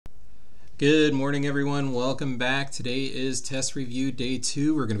Good morning, everyone. Welcome back. Today is test review day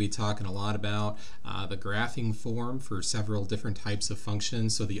 2. We're going to be talking a lot about the graphing form for several different types of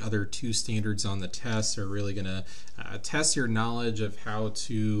functions. So the other 2 standards on the test are really going to test your knowledge of how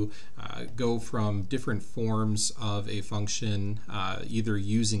to go from different forms of a function, either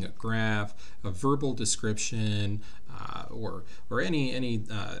using a graph, a verbal description, or any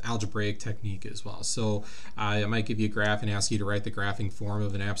algebraic technique as well. So I might give you a graph and ask you to write the graphing form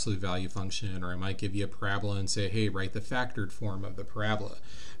of an absolute value function, or I might give you a parabola and say, hey, write the factored form of the parabola.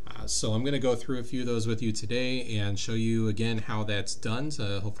 So I'm going to go through a few of those with you today and show you again how that's done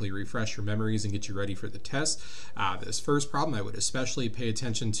to hopefully refresh your memories and get you ready for the test. This first problem I would especially pay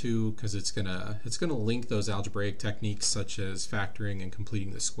attention to because it's gonna link those algebraic techniques such as factoring and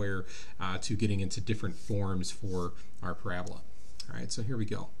completing the square to getting into different forms for our parabola. All right, so here we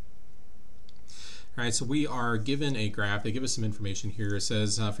go. All right, so we are given a graph. They give us some information here. It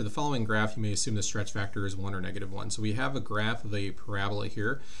says, for the following graph, you may assume the stretch factor is 1 or -1. So we have a graph of a parabola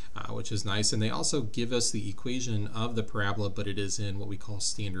here, which is nice. And they also give us the equation of the parabola, but it is in what we call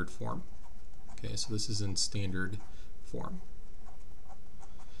standard form. Okay, so this is in standard form.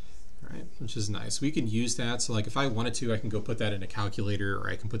 All right, which is nice. We can use that. So like if I wanted to, I can go put that in a calculator,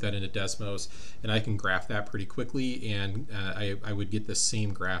 or I can put that into Desmos, and I can graph that pretty quickly, and I would get the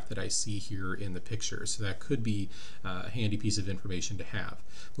same graph that I see here in the picture. So that could be a handy piece of information to have.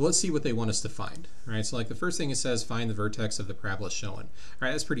 But let's see what they want us to find. All right, so like the first thing it says, find the vertex of the parabola shown. All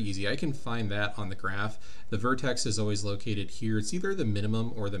right, that's pretty easy. I can find that on the graph. The vertex is always located here. It's either the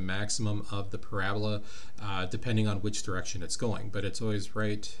minimum or the maximum of the parabola, depending on which direction it's going, but it's always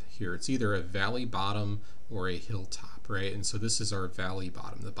right here. It's either a valley bottom or a hilltop, right? And so this is our valley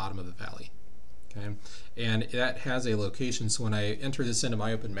bottom, the bottom of the valley. Okay, and that has a location. So when I enter this into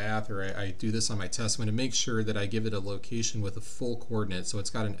MyOpenMath, or I do this on my test, I'm going to make sure that I give it a location with a full coordinate. So it's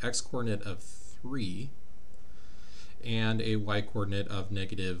got an x coordinate of 3 and a y coordinate of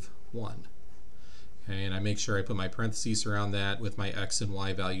 -1. Okay, and I make sure I put my parentheses around that with my x and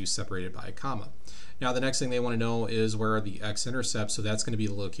y values separated by a comma. Now the next thing they want to know is where are the x-intercepts, so that's going to be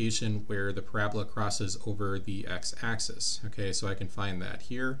the location where the parabola crosses over the x-axis. Okay, so I can find that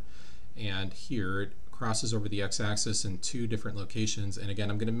here and here. It crosses over the x-axis in 2 different locations, and again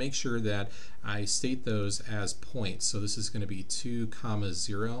I'm going to make sure that I state those as points. So this is going to be 2,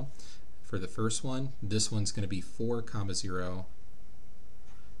 0 for the first one. This one's going to be 4, 0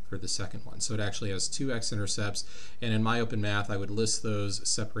 for the second one. So it actually has 2 x-intercepts, and in MyOpenMath I would list those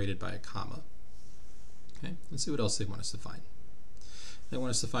separated by a comma. Okay, let's see what else they want us to find. They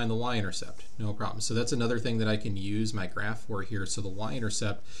want us to find the y-intercept. No problem. So that's another thing that I can use my graph for here. So the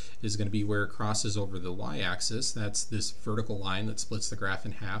y-intercept is going to be where it crosses over the y-axis. That's this vertical line that splits the graph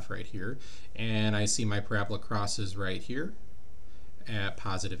in half right here. And I see my parabola crosses right here at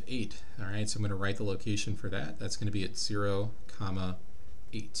 +8. All right, so I'm going to write the location for that. That's going to be at 0,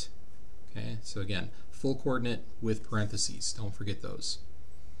 8. Okay, so again, full coordinate with parentheses. Don't forget those.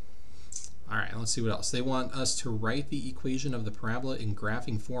 All right, let's see what else. They want us to write the equation of the parabola in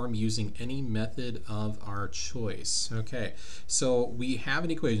graphing form using any method of our choice. Okay, so we have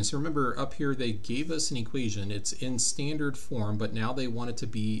an equation. So remember up here they gave us an equation. It's in standard form, but now they want it to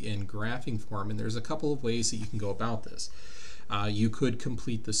be in graphing form, and there's a couple of ways that you can go about this. You could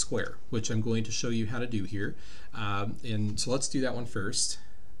complete the square, which I'm going to show you how to do here. And so let's do that one first.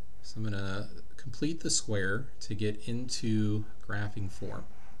 So I'm going to complete the square to get into graphing form.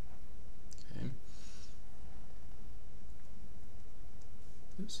 Okay.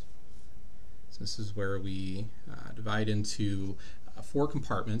 Oops. So this is where we divide into 4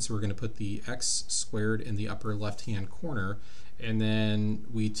 compartments. We're going to put the x squared in the upper left-hand corner, and then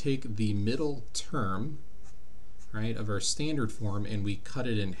we take the middle term, right, of our standard form, and we cut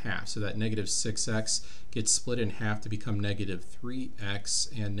it in half. So that -6x gets split in half to become -3x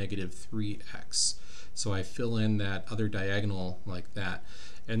and -3x. So I fill in that other diagonal like that.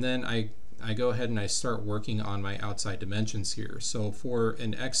 And then I go ahead and I start working on my outside dimensions here. So for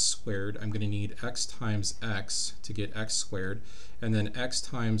an x squared, I'm going to need x times x to get x squared, and then x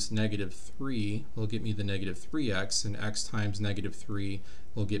times -3 will get me the -3x, and x times -3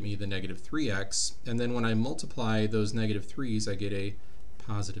 will get me the -3x, and then when I multiply those -3's, I get a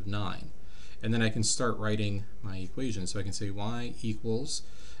 +9. And then I can start writing my equation. So I can say y equals,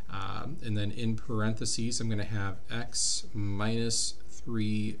 and then in parentheses I'm going to have x minus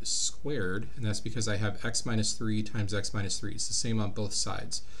 3 squared, and that's because I have x minus 3 times x minus 3. It's the same on both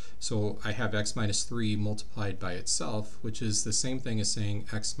sides. So I have x minus 3 multiplied by itself, which is the same thing as saying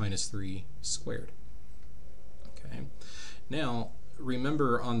x minus 3 squared. Okay. Now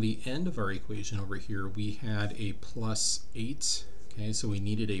remember on the end of our equation over here we had a +8 Okay, so we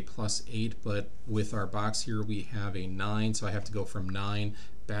needed a plus 8, but with our box here we have a 9, so I have to go from 9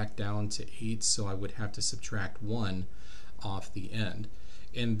 back down to 8, so I would have to subtract 1 off the end.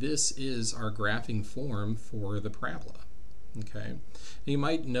 And this is our graphing form for the parabola. Okay, you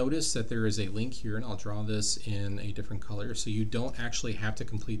might notice that there is a link here, and I'll draw this in a different color, so you don't actually have to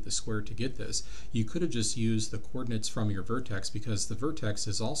complete the square to get this. You could have just used the coordinates from your vertex, because the vertex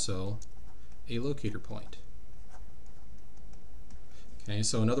is also a locator point. Okay,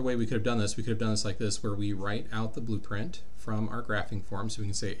 so another way we could have done this, like this, where we write out the blueprint from our graphing form. So we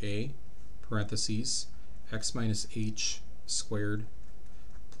can say a parentheses x minus h squared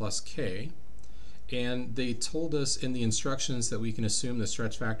plus k. And they told us in the instructions that we can assume the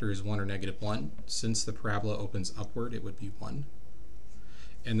stretch factor is 1 or -1. Since the parabola opens upward, it would be 1.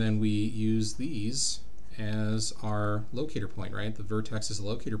 And then we use these as our locator point, right? The vertex is a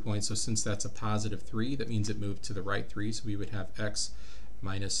locator point, so since that's a positive 3, that means it moved to the right 3, so we would have x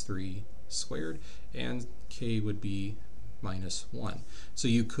minus 3 squared, and k would be minus 1. So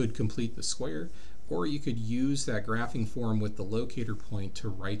you could complete the square, or you could use that graphing form with the locator point to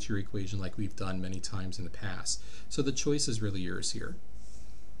write your equation like we've done many times in the past. So the choice is really yours here.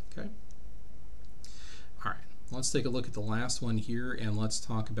 Okay? All right, let's take a look at the last one here, and let's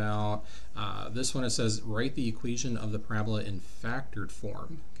talk about this one. It says write the equation of the parabola in factored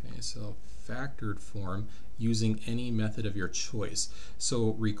form. Okay, so factored form using any method of your choice.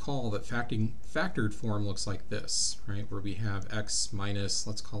 So recall that factored form looks like this, right? Where we have x minus,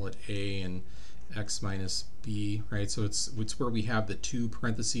 let's call it a, and x minus b, right? So it's where we have the two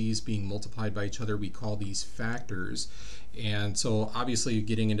parentheses being multiplied by each other. We call these factors. And so obviously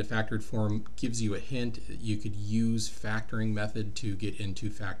getting into factored form gives you a hint. You could use factoring method to get into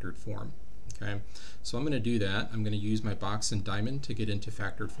factored form. Okay, so I'm going to do that. I'm going to use my box and diamond to get into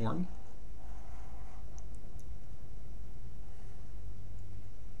factored form.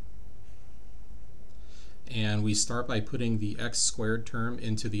 And we start by putting the x squared term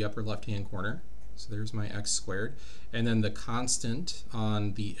into the upper left-hand corner. So there's my x squared. And then the constant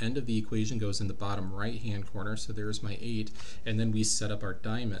on the end of the equation goes in the bottom right-hand corner. So there's my 8. And then we set up our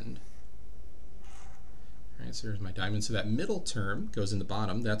diamond. All right, so there's my diamond. So that middle term goes in the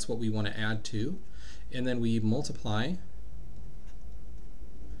bottom. That's what we want to add to. And then we multiply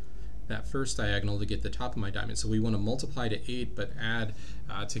that first diagonal to get the top of my diamond. So we want to multiply to 8, but add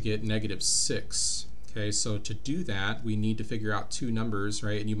to get -6. Okay, so to do that, we need to figure out two numbers,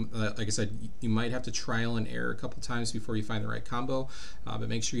 right? And you, like I said, you might have to trial and error a couple times before you find the right combo, but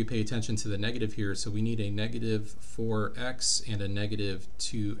make sure you pay attention to the negative here. So we need a -4x and a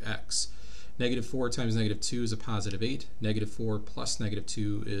 -2x. -4 times -2 is a +8. -4 plus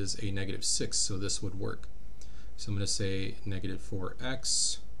 -2 is a -6, so this would work. So I'm going to say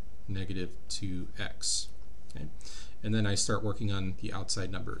 -4x, -2x. Okay. And then I start working on the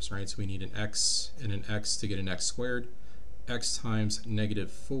outside numbers, right? So we need an x and an x to get an x squared. X times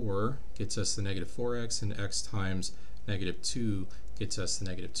 -4 gets us the -4x, and x times -2 gets us the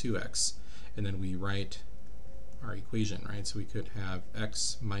 -2x. And then we write our equation, right? So we could have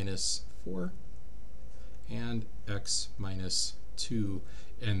x minus 4 and x minus 2,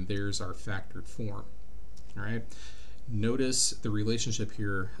 and there's our factored form, all right? Notice the relationship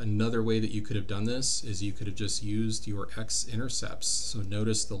here. Another way that you could have done this is you could have just used your x-intercepts. So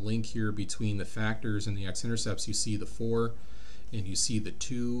notice the link here between the factors and the x-intercepts. You see the 4 and you see the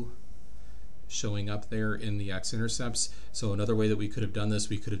 2 showing up there in the x-intercepts. So another way that we could have done this,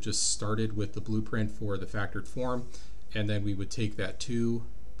 we could have just started with the blueprint for the factored form, and then we would take that 2,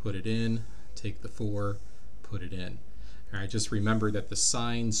 put it in, take the 4, put it in. All right, just remember that the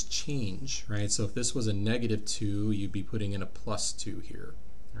signs change, right? So if this was a -2, you'd be putting in a +2 here.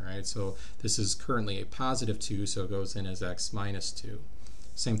 All right, so this is currently a +2, so it goes in as x minus 2.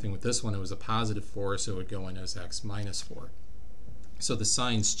 Same thing with this one, it was a +4, so it would go in as x minus 4. So the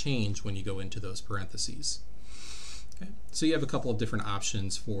signs change when you go into those parentheses. Okay, so you have a couple of different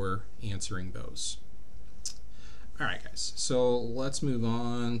options for answering those. All right, guys, so let's move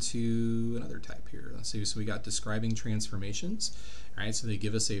on to another type here. Let's see, so we got describing transformations. All right, so they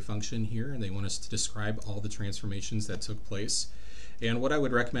give us a function here, and they want us to describe all the transformations that took place. And what I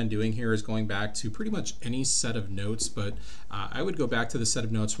would recommend doing here is going back to pretty much any set of notes, but I would go back to the set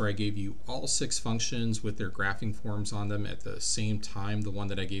of notes where I gave you all 6 functions with their graphing forms on them at the same time, the one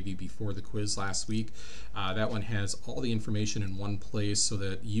that I gave you before the quiz last week. That one has all the information in one place so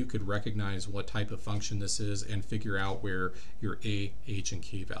that you could recognize what type of function this is and figure out where your a, h, and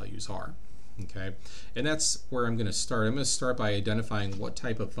k values are. Okay, and that's where I'm going to start. I'm going to start by identifying what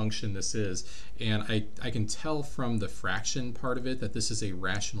type of function this is, and I can tell from the fraction part of it that this is a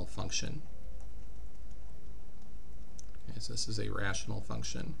rational function. Okay, So this is a rational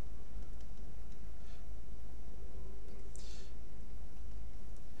function.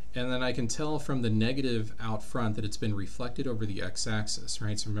 And then I can tell from the negative out front that it's been reflected over the x-axis,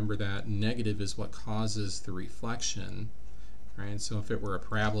 right? So remember that negative is what causes the reflection, right? So if it were a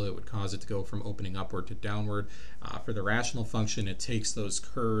parabola, it would cause it to go from opening upward to downward. For the rational function, it takes those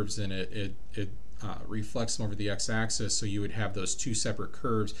curves and it reflects them over the x-axis, so you would have those two separate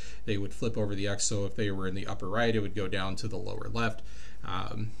curves. They would flip over the x, so if they were in the upper right, it would go down to the lower left,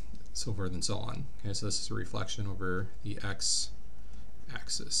 so forth and so on. Okay, so this is a reflection over the x-axis.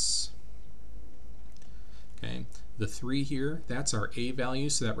 Okay, the 3 here, that's our a value,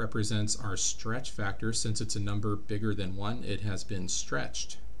 so that represents our stretch factor. Since it's a number bigger than 1, it has been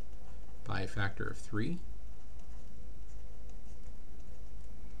stretched by a factor of 3.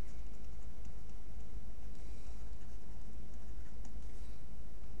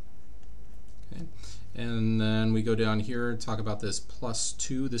 Okay. And then we go down here and talk about this plus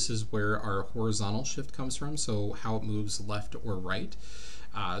 2. This is where our horizontal shift comes from, so how it moves left or right.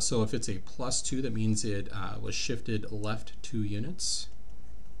 So if it's a plus 2, that means it was shifted left 2 units.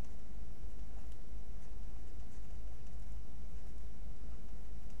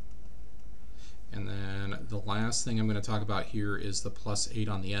 And then the last thing I'm going to talk about here is the plus 8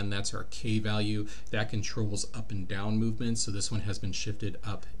 on the end. That's our k value. That controls up and down movement, so this one has been shifted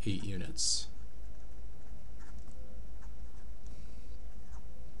up 8 units.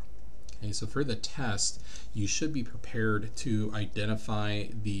 Okay, so for the test, you should be prepared to identify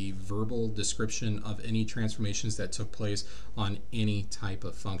the verbal description of any transformations that took place on any type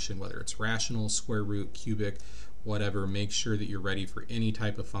of function, whether it's rational, square root, cubic, whatever. Make sure that you're ready for any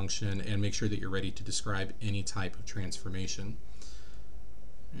type of function, and make sure that you're ready to describe any type of transformation.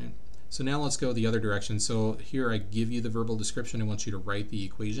 Okay. So now let's go the other direction. So here I give you the verbal description. I want you to write the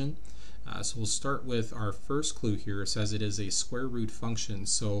equation. So we'll start with our first clue here. It says it is a square root function.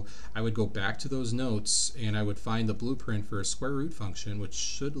 So I would go back to those notes and I would find the blueprint for a square root function, which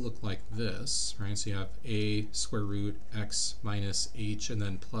should look like this, right? So you have a square root x minus h and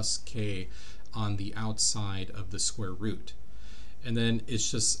then plus k on the outside of the square root. And then it's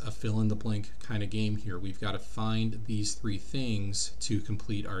just a fill in the blank kind of game here. We've got to find these 3 things to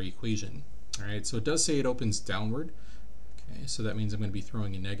complete our equation. All right, so it does say it opens downward. Okay, so that means I'm going to be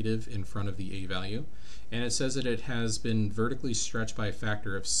throwing a negative in front of the a value. And it says that it has been vertically stretched by a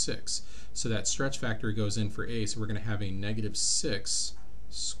factor of 6. So that stretch factor goes in for a, so we're going to have a negative 6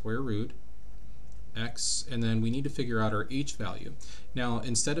 square root x, and then we need to figure out our h value. Now,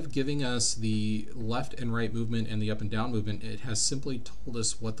 instead of giving us the left and right movement and the up and down movement, it has simply told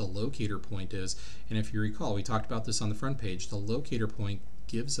us what the locator point is. And if you recall, we talked about this on the front page. The locator point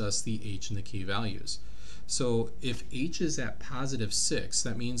gives us the h and the k values. So if h is at positive 6,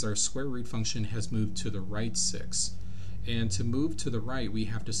 that means our square root function has moved to the right 6. And to move to the right, we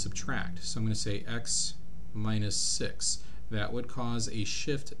have to subtract. So I'm going to say x minus 6. That would cause a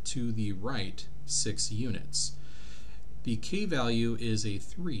shift to the right 6 units. The k value is a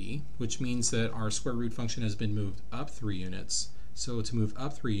 3, which means that our square root function has been moved up 3 units. So to move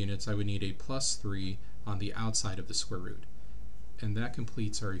up 3 units, I would need a plus 3 on the outside of the square root. And that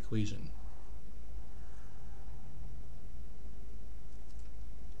completes our equation.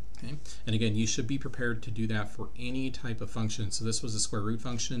 Okay. And again, you should be prepared to do that for any type of function. So this was a square root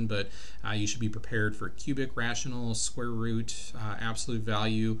function, but you should be prepared for cubic, rational, square root, absolute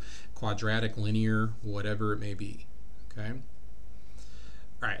value, quadratic, linear, whatever it may be. Okay.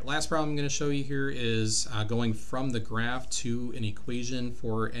 All right, last problem I'm going to show you here is going from the graph to an equation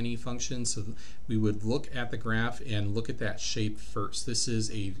for any function. So we would look at the graph and look at that shape first. This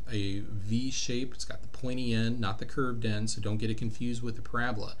is a V shape. It's got the pointy end, not the curved end, so don't get it confused with the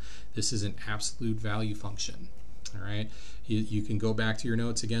parabola. This is an absolute value function. All right, you can go back to your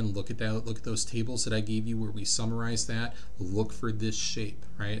notes again, look at that, look at those tables that I gave you where we summarized that. Look for this shape,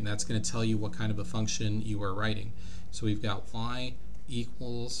 right? And that's going to tell you what kind of a function you are writing. So we've got y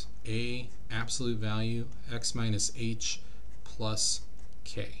equals a absolute value x minus h plus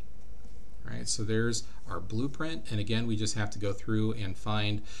k. All right, so there's our blueprint, and again we just have to go through and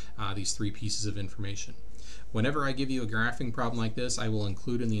find these 3 pieces of information. Whenever I give you a graphing problem like this, I will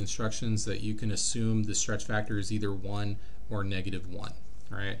include in the instructions that you can assume the stretch factor is either 1 or negative 1.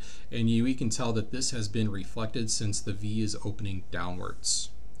 All right, and we can tell that this has been reflected since the v is opening downwards.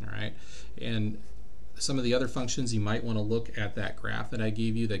 All right, and some of the other functions, you might want to look at that graph that I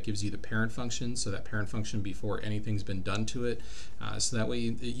gave you that gives you the parent function, so that parent function before anything's been done to it. So that way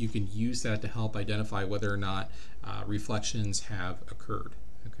you can use that to help identify whether or not reflections have occurred.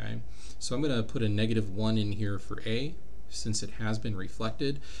 Okay, so I'm going to put a negative 1 in here for a, since it has been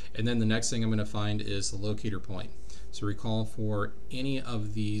reflected. And then the next thing I'm going to find is the locator point. So recall for any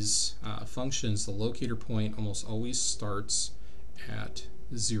of these functions, the locator point almost always starts at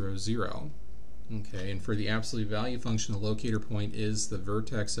 0, 0. Okay, and for the absolute value function, the locator point is the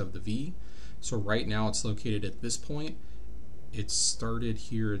vertex of the v. So right now it's located at this point. It started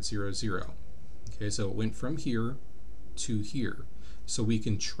here at 0, 0. Okay, so it went from here to here. So we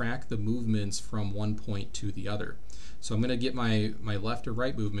can track the movements from one point to the other. So I'm going to get my left or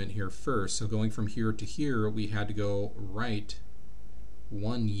right movement here first. So going from here to here, we had to go right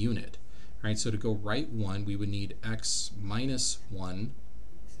 1 unit. Right, so to go right 1, we would need x minus 1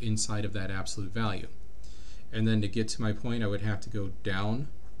 inside of that absolute value. And then to get to my point, I would have to go down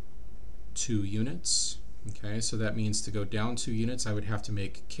 2 units. Okay, so that means to go down 2 units, I would have to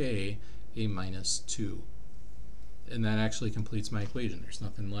make k a minus 2. And that actually completes my equation. There's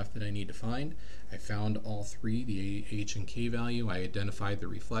nothing left that I need to find. I found all 3, the h and k value. I identified the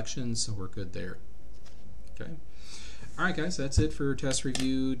reflections, so we're good there. Okay. All right, guys, that's it for test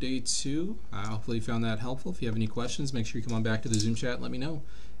review day 2. Hopefully you found that helpful. If you have any questions, make sure you come on back to the Zoom chat and let me know.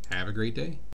 Have a great day.